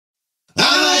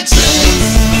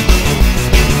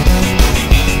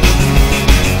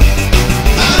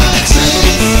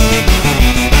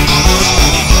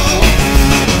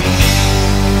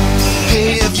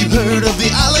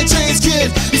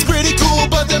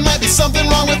there might be something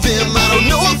wrong with him. I don't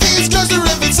know if he's cursed or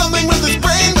if it's something with his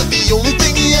brain, but the only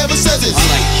thing he ever says is, I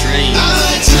like trains. I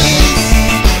like trains.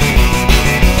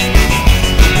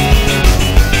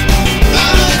 I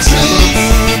like trains.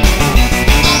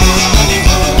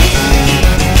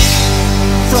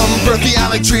 From birth the I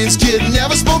like trains kid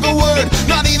never spoke a word,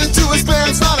 not even to his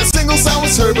parents, not a single sound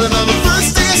was heard. But on the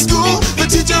first day of school, the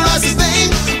teacher asked his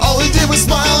name. All he did was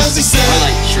smile as he said, I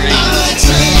like trains. I like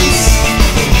trains.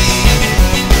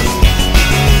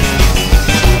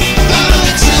 I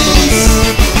like trains.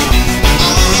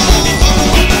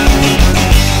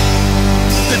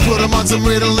 They put him on some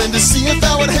Ritalin to see if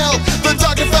that would help. The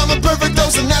doctor found the perfect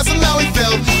dose and asked him how he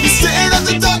felt. He stared at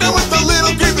the doctor with a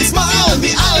little creepy smile, and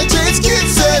the I like trains kid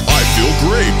said, I feel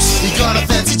great. he got a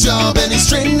fancy job and he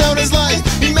straightened out his life.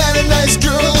 He met a nice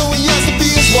girl who he asked to be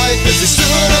his wife. As they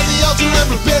stood at the altar and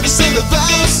prepared to say the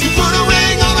vows, he put a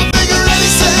ring on her finger and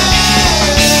he said,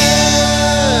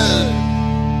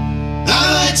 I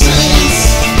like trains.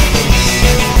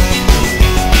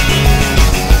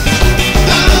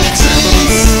 I like trains.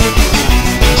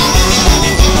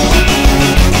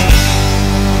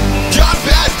 Got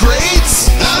bad grades.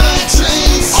 I like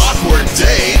trains. Awkward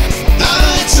date. I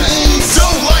like trains.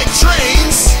 Don't like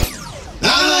trains. I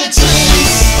like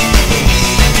trains.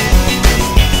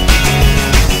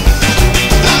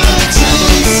 I like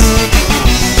trains.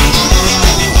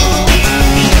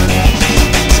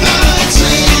 I like trains. I like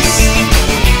trains.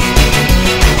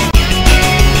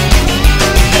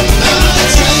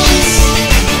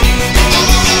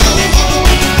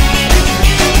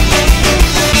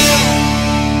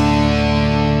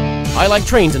 I Like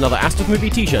Trains, another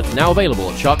asdfmovie t-shirt, now available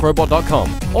at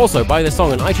sharkrobot.com. Also, buy this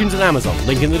song on iTunes and Amazon,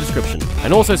 link in the description.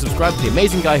 And also subscribe to the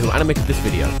amazing guy who animated this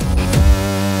video.